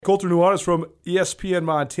Colter Nuanez from ESPN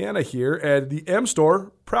Montana here, and the M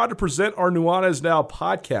Store, proud to present our Nuanez Now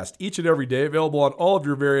podcast each and every day, available on all of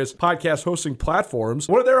your various podcast hosting platforms.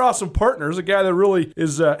 One of their awesome partners, a guy that really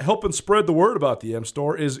is helping spread the word about the M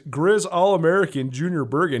Store, is Grizz All-American Junior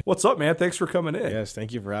Bergen. What's up, man? Thanks for coming in. Yes,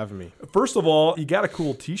 thank you for having me. First of all, you got a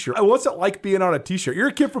cool t-shirt. What's it like being on a t-shirt? You're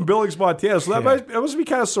a kid from Billings, Montana, so that must be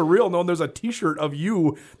kind of surreal knowing there's a t-shirt of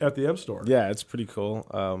you at the M Store. Yeah, it's pretty cool.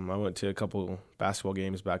 I went to a couple basketball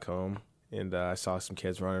games back home, and I saw some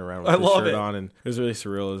kids running around with the shirt on, and it was really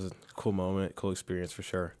surreal. It was a cool moment, cool experience for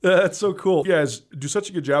sure. That's so cool. You guys do such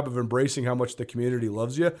a good job of embracing how much the community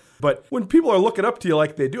loves you. But when people are looking up to you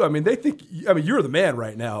like they do, they think, you're the man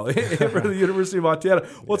right now for the University of Montana.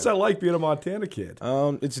 What's that like being a Montana kid?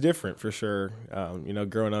 It's different for sure.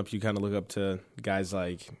 Growing up, you kind of look up to guys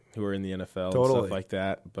like who are in the NFL and stuff like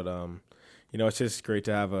that. But, it's just great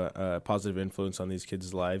to have a positive influence on these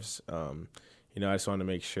kids' lives. I just want to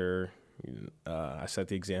make sure I set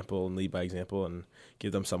the example and lead by example and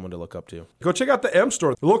give them someone to look up to. Go check out the M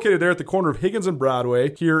Store. They're located there at the corner of Higgins and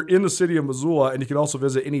Broadway here in the city of Missoula, and you can also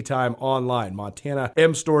visit anytime online,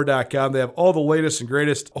 montanamstore.com. They have all the latest and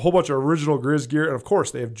greatest, a whole bunch of original Grizz gear, and of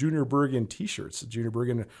course, they have Junior Bergen t-shirts. Junior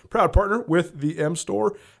Bergen, proud partner with the M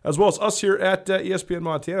Store, as well as us here at ESPN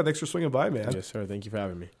Montana. Thanks for swinging by, man. Yes, sir. Thank you for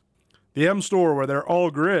having me. The M Store, where they're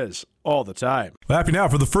all Grizz all the time. Well, happy now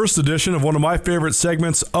for the first edition of one of my favorite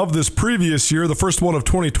segments of this previous year, the first one of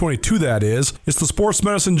 2022, that is. It's the Sports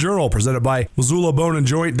Medicine Journal, presented by Missoula Bone and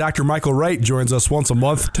Joint. Dr. Michael Wright joins us once a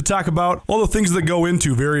month to talk about all the things that go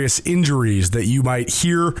into various injuries that you might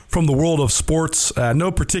hear from the world of sports.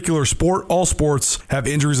 No particular sport. All sports have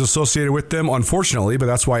injuries associated with them, unfortunately, but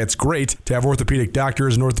that's why it's great to have orthopedic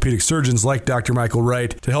doctors and orthopedic surgeons like Dr. Michael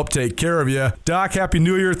Wright to help take care of you. Doc, Happy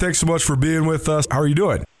New Year. Thanks so much for being with us. How are you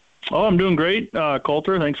doing? Oh, I'm doing great,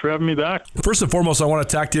 Colter. Thanks for having me back. First and foremost, I want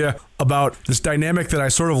to talk to you about this dynamic that I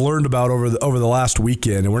sort of learned about over the last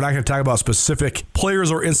weekend. And we're not going to talk about specific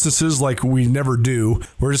players or instances like we never do.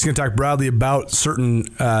 We're just going to talk broadly about certain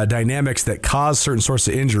dynamics that cause certain sorts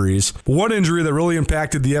of injuries. One injury that really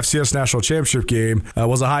impacted the FCS National Championship game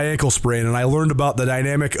was a high ankle sprain. And I learned about the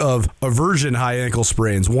dynamic of aversion high ankle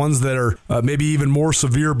sprains, ones that are maybe even more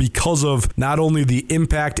severe because of not only the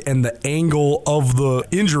impact and the angle of the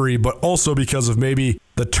injury, but also because of maybe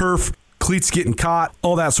the turf, cleats getting caught,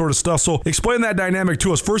 all that sort of stuff. So explain that dynamic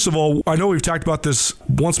to us. First of all, I know we've talked about this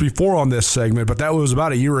once before on this segment, but that was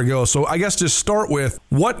about a year ago. So I guess just start with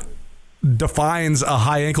what defines a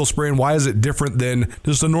high ankle sprain? Why is it different than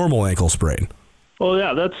just a normal ankle sprain? Well,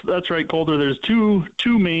 yeah, that's right, Colter. There's two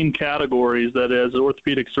main categories that as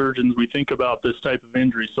orthopedic surgeons we think about this type of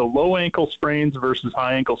injury. So low ankle sprains versus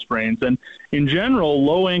high ankle sprains. And in general,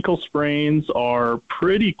 low ankle sprains are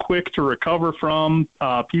pretty quick to recover from.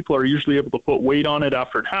 People are usually able to put weight on it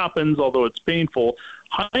after it happens, although it's painful.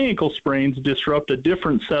 High ankle sprains disrupt a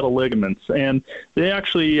different set of ligaments, and they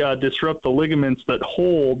actually disrupt the ligaments that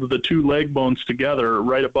hold the two leg bones together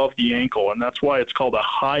right above the ankle, and that's why it's called a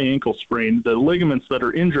high ankle sprain. The ligaments that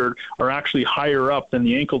are injured are actually higher up than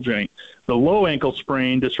the ankle joint. The low ankle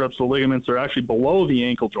sprain disrupts the ligaments that are actually below the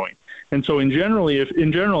ankle joint. And so in general,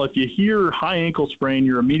 if you hear high ankle sprain,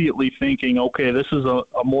 you're immediately thinking, okay, this is a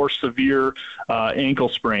more severe ankle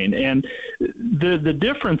sprain. And the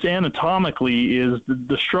difference anatomically is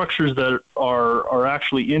the structures that are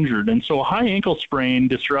actually injured. And so a high ankle sprain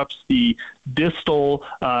disrupts the distal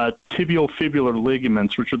tibiofibular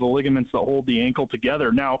ligaments, which are the ligaments that hold the ankle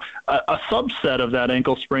together. Now, a subset of that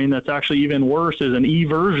ankle sprain that's actually even worse is an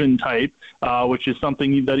eversion type, which is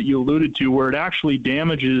something that you alluded to, where it actually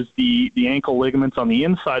damages the ankle ligaments on the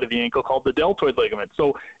inside of the ankle called the deltoid ligament.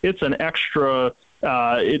 So it's an extra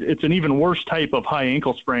it's an even worse type of high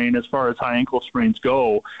ankle sprain as far as high ankle sprains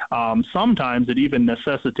go. Sometimes it even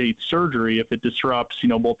necessitates surgery if it disrupts,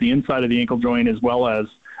 both the inside of the ankle joint as well as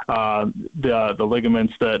the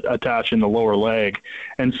ligaments that attach in the lower leg.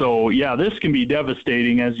 And so, yeah, this can be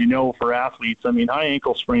devastating, as you know, for athletes. High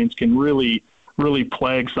ankle sprains can really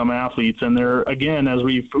plague some athletes, and they're, again, as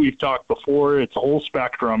we've talked before, it's a whole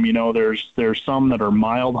spectrum. There's some that are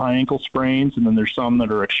mild high ankle sprains, and then there's some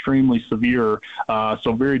that are extremely severe.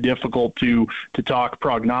 So very difficult to talk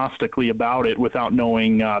prognostically about it without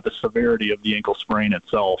knowing the severity of the ankle sprain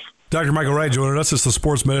itself. Dr. Michael Wright joining us. It's the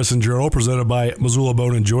Sports Medicine Journal presented by Missoula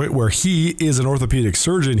Bone and Joint, where he is an orthopedic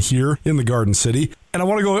surgeon here in the Garden City. And I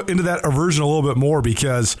want to go into that aversion a little bit more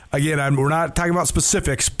because, again, we're not talking about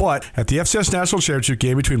specifics, but at the FCS National Championship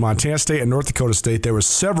game between Montana State and North Dakota State, there were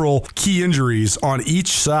several key injuries on each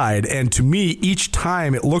side. And to me, each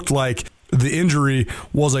time it looked like the injury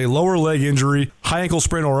was a lower leg injury, high ankle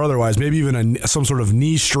sprain or otherwise, maybe even some sort of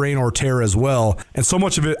knee strain or tear as well. And so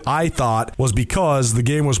much of it, I thought, was because the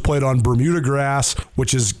game was played on Bermuda grass,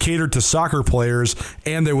 which is catered to soccer players,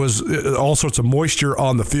 and there was all sorts of moisture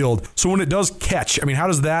on the field. So when it does catch, I mean, how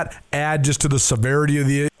does that add just to the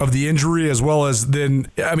severity of the injury, as well as then,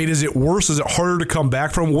 I mean, is it worse? Is it harder to come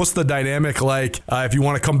back from? What's the dynamic like if you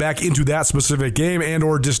want to come back into that specific game and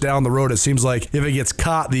or just down the road? It seems like if it gets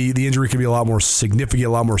caught, the injury can be a lot more significant, a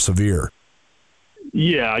lot more severe.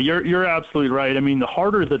 Yeah, you're absolutely right. I mean, the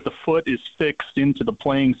harder that the foot is fixed into the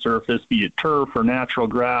playing surface, be it turf or natural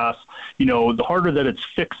grass, the harder that it's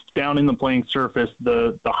fixed down in the playing surface,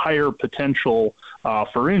 the higher potential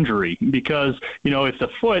for injury. Because, if the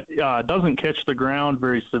foot doesn't catch the ground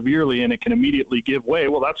very severely and it can immediately give way,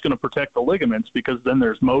 well, that's going to protect the ligaments because then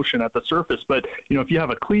there's motion at the surface. But, if you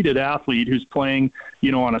have a cleated athlete who's playing,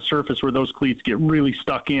 on a surface where those cleats get really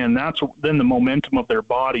stuck in, then the momentum of their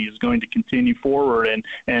body is going to continue forward,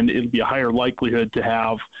 and it'll be a higher likelihood to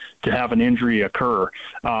have an injury occur.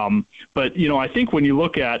 But, I think when you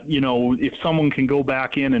look at, if someone can go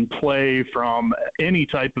back in and play from any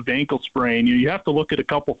type of ankle sprain, you have to look at a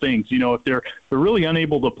couple things. If they're really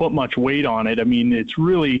unable to put much weight on it, I mean, it's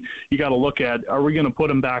really, you got to look at, are we going to put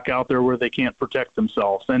them back out there where they can't protect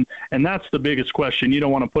themselves? And that's the biggest question. You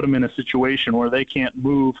don't want to put them in a situation where they can't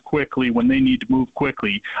move quickly when they need to move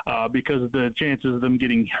quickly, because the chances of them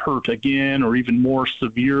getting hurt again or even more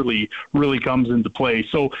severely really comes into play.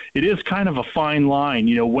 So it is kind of a fine line.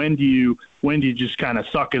 When do you just kind of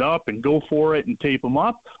suck it up and go for it and tape them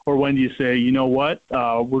up? Or when do you say, you know what,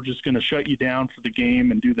 we're just going to shut you down for the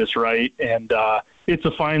game and do this right? And it's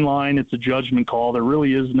a fine line. It's a judgment call. There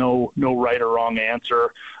really is no right or wrong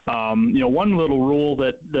answer. One little rule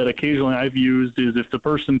that occasionally I've used is if the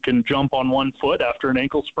person can jump on one foot after an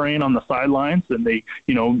ankle sprain on the sidelines, then they,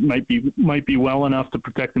 might be well enough to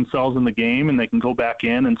protect themselves in the game, and they can go back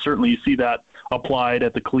in. And certainly you see that applied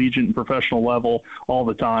at the collegiate and professional level all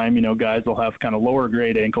the time. Guys will have kind of lower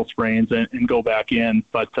grade ankle sprains and go back in.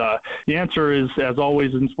 But the answer is, as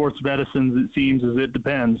always in sports medicine, it seems, is it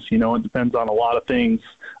depends. It depends on a lot of things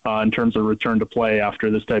in terms of return to play after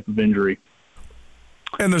this type of injury.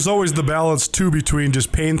 And there's always the balance, too, between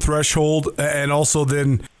just pain threshold and also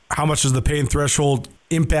then how much does the pain threshold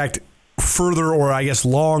impact further, or I guess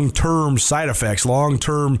long-term side effects,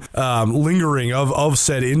 long-term lingering of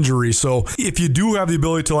said injury. So if you do have the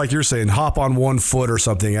ability to, like you're saying, hop on one foot or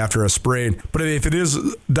something after a sprain, but if it is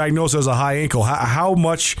diagnosed as a high ankle, how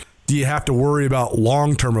much do you have to worry about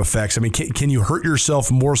long-term effects? I mean, can you hurt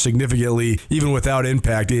yourself more significantly even without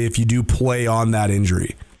impact if you do play on that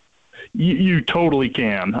injury? You totally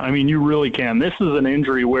can. I mean, you really can. This is an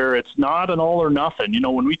injury where it's not an all or nothing.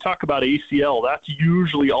 When we talk about ACL, that's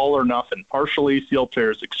usually all or nothing. Partial ACL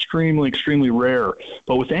tears, extremely, extremely rare.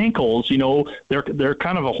 But with ankles, they're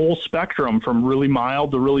kind of a whole spectrum from really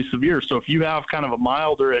mild to really severe. So if you have kind of a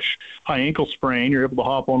milder-ish high ankle sprain, you're able to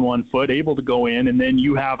hop on one foot, able to go in, and then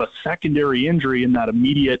you have a secondary injury in that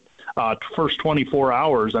immediate first 24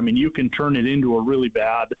 hours, I mean, you can turn it into a really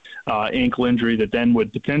bad ankle injury that then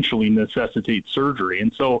would potentially necessitate surgery.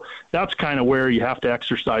 And so that's kind of where you have to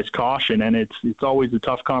exercise caution. And it's always a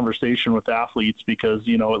tough conversation with athletes because,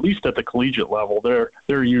 at least at the collegiate level,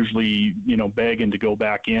 they're usually, begging to go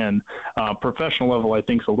back in. Professional level, I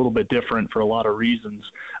think, is a little bit different for a lot of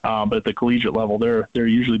reasons. But at the collegiate level, they're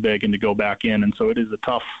usually begging to go back in. And so it is a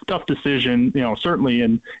tough decision, certainly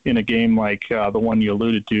in a game like the one you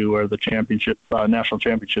alluded to, where the championship, national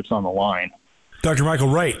championship's on the line. Dr. Michael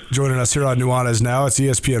Wright joining us here on Nuanez Now. It's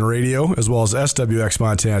ESPN Radio as well as SWX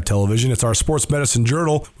Montana Television. It's our Sports Medicine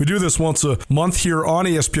Journal. We do this once a month here on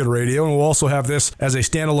ESPN Radio, and we'll also have this as a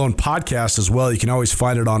standalone podcast as well. You can always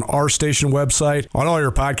find it on our station website, on all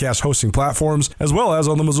your podcast hosting platforms, as well as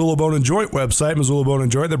on the Missoula Bone and Joint website, Missoula Bone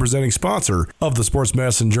and Joint, the presenting sponsor of the Sports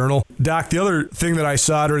Medicine Journal. Doc, the other thing that I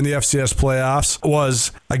saw during the FCS playoffs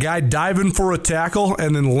was a guy diving for a tackle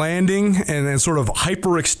and then landing and then sort of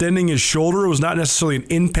hyperextending his shoulder. It was not necessarily an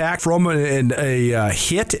impact from a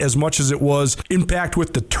hit as much as it was impact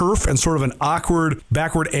with the turf and sort of an awkward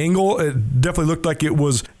backward angle. It definitely looked like it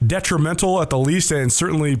was detrimental at the least, and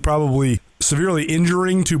certainly probably severely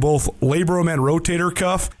injuring to both labrum and rotator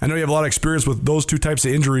cuff. I know you have a lot of experience with those two types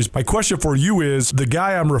of injuries. My question for you is, the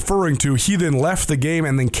guy I'm referring to, he then left the game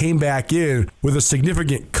and then came back in with a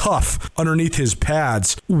significant cuff underneath his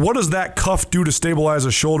pads. What does that cuff do to stabilize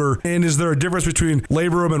a shoulder? And is there a difference between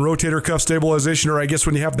labrum and rotator cuff stabilization? Or I guess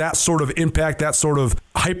when you have that sort of impact, that sort of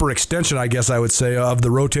hyperextension, I guess I would say, of the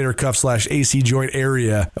rotator cuff / AC joint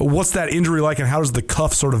area, what's that injury like, and how does the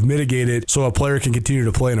cuff sort of mitigate it so a player can continue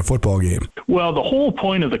to play in a football game? Well, the whole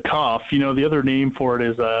point of the cuff, the other name for it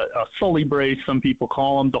is a Sully brace, some people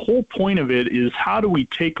call them. The whole point of it is how do we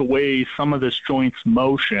take away some of this joint's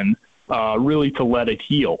motion really to let it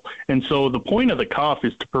heal. And so the point of the cuff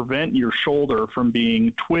is to prevent your shoulder from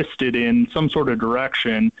being twisted in some sort of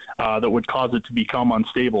direction that would cause it to become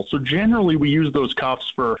unstable. So generally we use those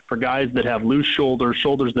cuffs for guys that have loose shoulders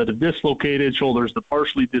that have dislocated, shoulders that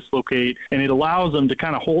partially dislocate, and it allows them to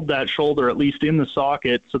kind of hold that shoulder at least in the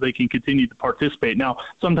socket so they can continue to participate. Now,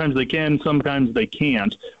 sometimes they can, sometimes they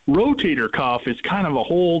can't. Rotator cuff is kind of a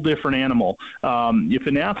whole different animal. If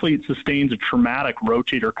an athlete sustains a traumatic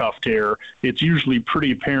rotator cuff tear, it's usually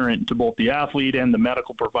pretty apparent to both the athlete and the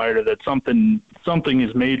medical provider that something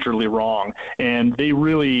is majorly wrong, and they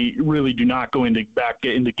really do not go back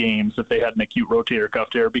into games if they had an acute rotator cuff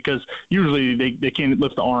tear, because usually they can't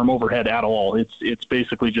lift the arm overhead at all. It's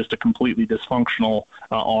basically just a completely dysfunctional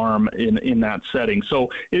arm in that setting. So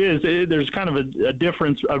there's kind of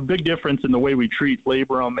a big difference in the way we treat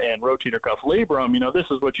labrum and rotator cuff. Labrum, this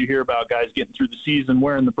is what you hear about guys getting through the season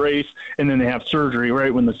wearing the brace, and then they have surgery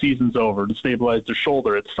right when the season's over to stabilize their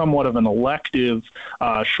shoulder. It's somewhat of an elective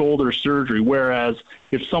shoulder surgery, whereas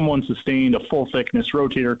if someone sustained a full thickness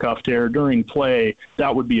rotator cuff tear during play,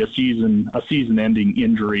 that would be a season-ending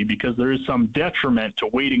injury, because there is some detriment to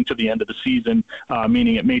waiting to the end of the season,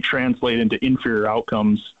 meaning it may translate into inferior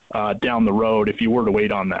outcomes down the road if you were to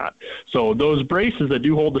wait on that. So those braces that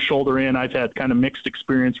do hold the shoulder in, I've had kind of mixed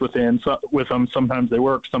experience with them. Sometimes they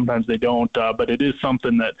work, sometimes they don't, but it is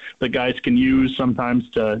something that the guys can use sometimes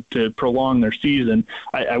to prolong their season.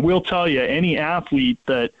 I will tell you, any athlete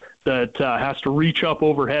that has to reach up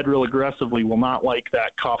overhead real aggressively will not like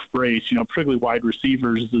that cuff brace. Particularly wide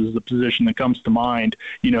receivers is the position that comes to mind.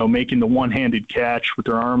 Making the one-handed catch with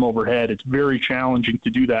their arm overhead, it's very challenging to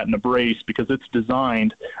do that in a brace because it's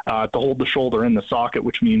designed to hold the shoulder in the socket,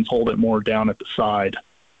 which means hold it more down at the side.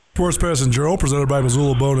 Sports Medicine Journal, presented by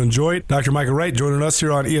Missoula Bone and Joint. Dr. Michael Wright joining us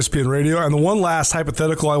here on ESPN Radio. And the one last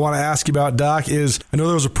hypothetical I want to ask you about, Doc, is I know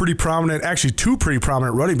there was two pretty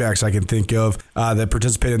prominent running backs I can think of that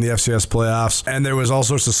participated in the FCS playoffs. And there was all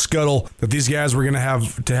sorts of scuttle that these guys were going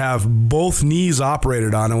to have both knees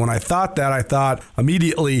operated on. And when I thought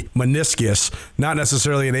immediately meniscus, not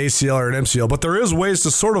necessarily an ACL or an MCL. But there is ways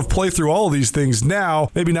to sort of play through all of these things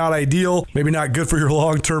now. Maybe not ideal, maybe not good for your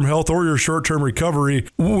long-term health or your short-term recovery.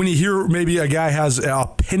 When you hear maybe a guy has a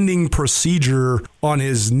pending procedure on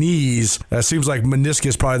his knees, it seems like meniscus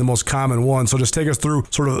is probably the most common one. So just take us through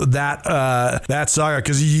sort of that saga,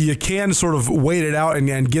 because you can sort of wait it out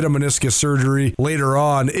and get a meniscus surgery later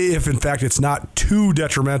on if, in fact, it's not too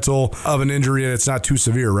detrimental of an injury and it's not too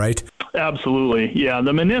severe, right? Absolutely. Yeah,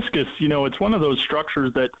 the meniscus, it's one of those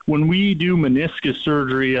structures that when we do meniscus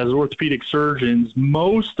surgery as orthopedic surgeons,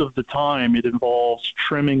 most of the time it involves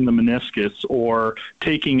trimming the meniscus or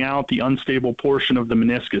taking out the unstable portion of the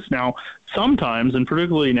meniscus. Now, sometimes, and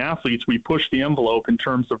particularly in athletes, we push the envelope in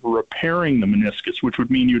terms of repairing the meniscus, which would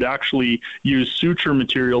mean you'd actually use suture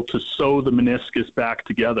material to sew the meniscus back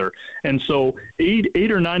together. And so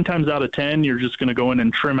 8 or 9 times out of 10, you're just going to go in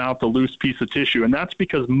and trim out the loose piece of tissue. And that's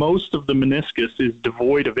because most of the meniscus is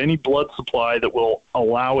devoid of any blood supply that will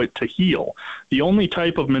allow it to heal. The only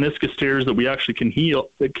type of meniscus tears that we actually can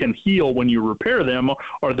heal when you repair them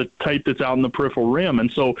are the type that's out in the peripheral rim. And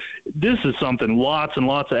so this is something lots and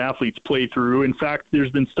lots of athletes play through. In fact,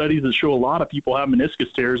 there's been studies that show a lot of people have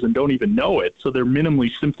meniscus tears and don't even know it, so they're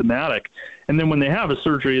minimally symptomatic. And then when they have a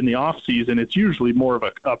surgery in the off season, it's usually more of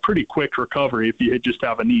a pretty quick recovery if you just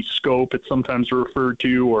have a knee scope, it's sometimes referred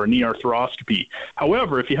to, or a knee arthroscopy.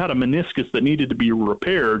 However, if you had a meniscus that needed to be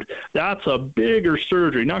repaired, that's a bigger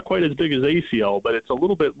surgery, not quite as big as ACL, but it's a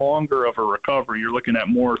little bit longer of a recovery. You're looking at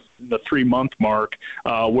more the 3-month mark,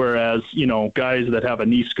 whereas, guys that have a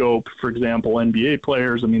knee scope, for example, NBA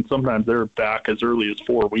players, sometimes they're back as early as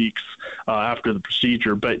 4 weeks after the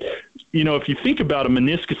procedure. But, if you think about a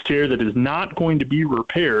meniscus tear that is not going to be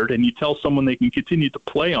repaired and you tell someone they can continue to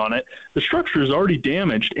play on it, the structure is already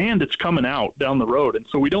damaged and it's coming out down the road. And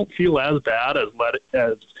so we don't feel as bad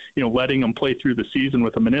as letting them play through the season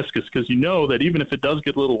with a meniscus, because that even if it does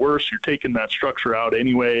get a little worse, you're taking that structure out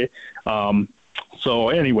anyway. So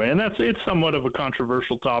anyway, and it's somewhat of a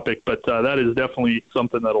controversial topic, but that is definitely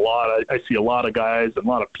something that I see a lot of guys and a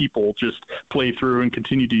lot of people just play through and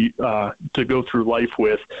continue to go through life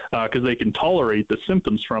with, because they can tolerate the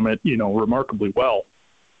symptoms from it, remarkably well.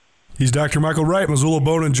 He's Dr. Michael Wright, Missoula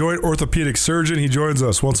Bone and Joint Orthopedic Surgeon. He joins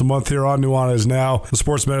us once a month here on Nuanez Now, the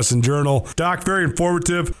Sports Medicine Journal. Doc, very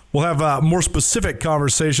informative. We'll have more specific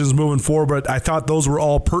conversations moving forward, but I thought those were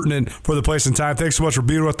all pertinent for the place and time. Thanks so much for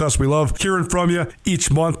being with us. We love hearing from you each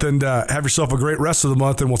month, and have yourself a great rest of the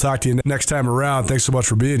month, and we'll talk to you next time around. Thanks so much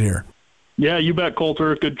for being here. Yeah, you bet,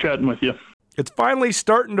 Coulter. Good chatting with you. It's finally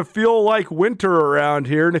starting to feel like winter around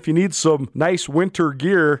here, and if you need some nice winter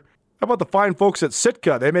gear, how about the fine folks at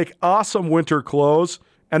Sitka? They make awesome winter clothes,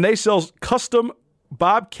 and they sell custom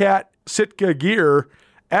Bobcat Sitka gear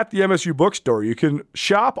at the MSU Bookstore. You can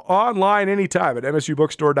shop online anytime at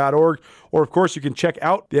msubookstore.org, or, of course, you can check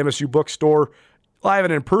out the MSU Bookstore live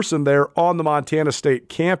and in person there on the Montana State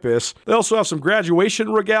campus. They also have some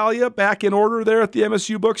graduation regalia back in order there at the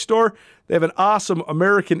MSU Bookstore. They have an awesome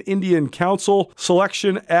American Indian Council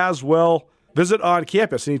selection as well. Visit on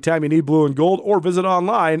campus anytime you need blue and gold, or visit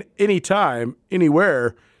online anytime,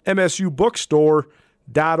 anywhere,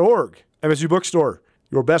 msubookstore.org. MSU Bookstore,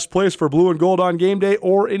 your best place for blue and gold on game day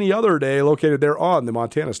or any other day, located there on the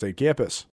Montana State campus.